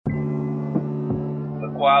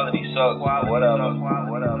quality sucks. Whatever.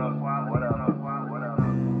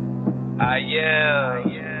 I am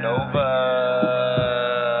Nova.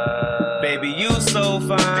 Baby, you so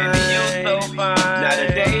fine. Now the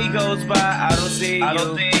day goes by, I don't see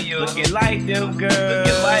you. Looking like them girls.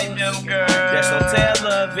 That's on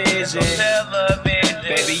television.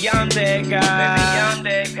 Baby, I'm that guy.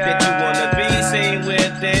 That you wanna be seen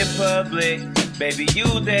with in public. Baby,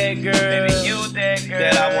 you that girl.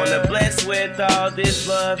 That I wanna bless with all this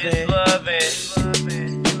loving.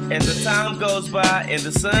 As the time goes by and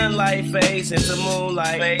the sunlight fades into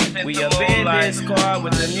moonlight, we up in this car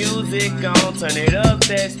with the music on. Turn it up,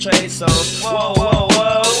 that's Trey songs. Whoa, whoa,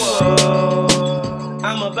 whoa, whoa.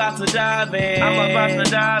 I'm about to dive in.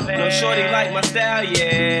 No shorty like my style,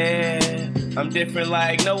 yeah. I'm different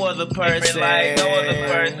like no other person.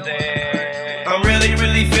 I'm really,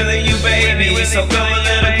 really feeling you, baby. So come a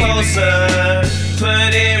little closer.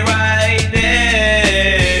 Put it right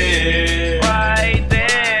there.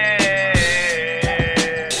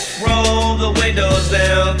 Roll the windows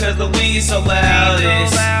down, cause the weed's so loud.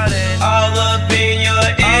 It's all up in your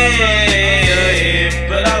ear.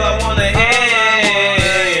 But all I wanna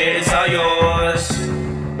hear is all yours.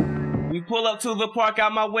 We pull up to the park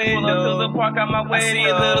out my window. I see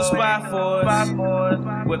a little spot for us,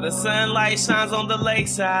 where the sunlight shines on the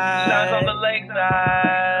lakeside.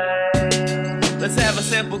 Let's have a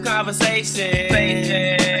simple conversation,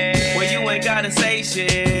 where you ain't gotta say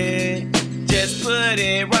shit. Just put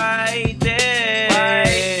it right there.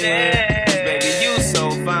 Baby, you so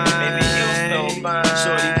fine.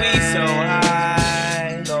 Shorty, we so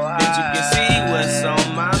high. That you can see what's on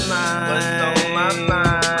my mind.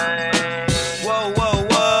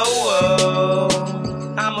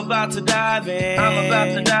 I'm about to dive in.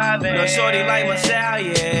 No shorty like my style,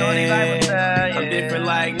 yeah. I'm different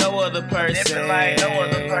like no other person.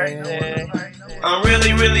 I'm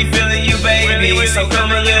really, really feeling you, baby. So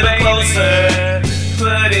come a little closer.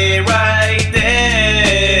 Put it right there.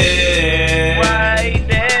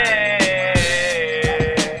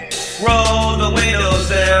 Roll the windows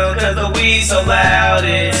down, cause the weed's so loud.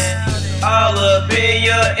 It's all up in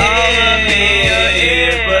your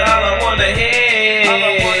ear. But all I wanna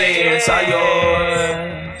hear is all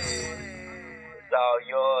yours. It's all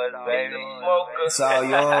yours, baby. Smokah. It's all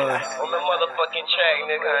yours. On the motherfucking track,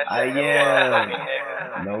 nigga. I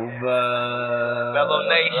am Nova. Mellow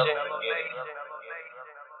Nation.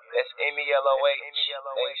 That's MELOH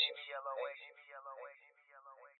Nation.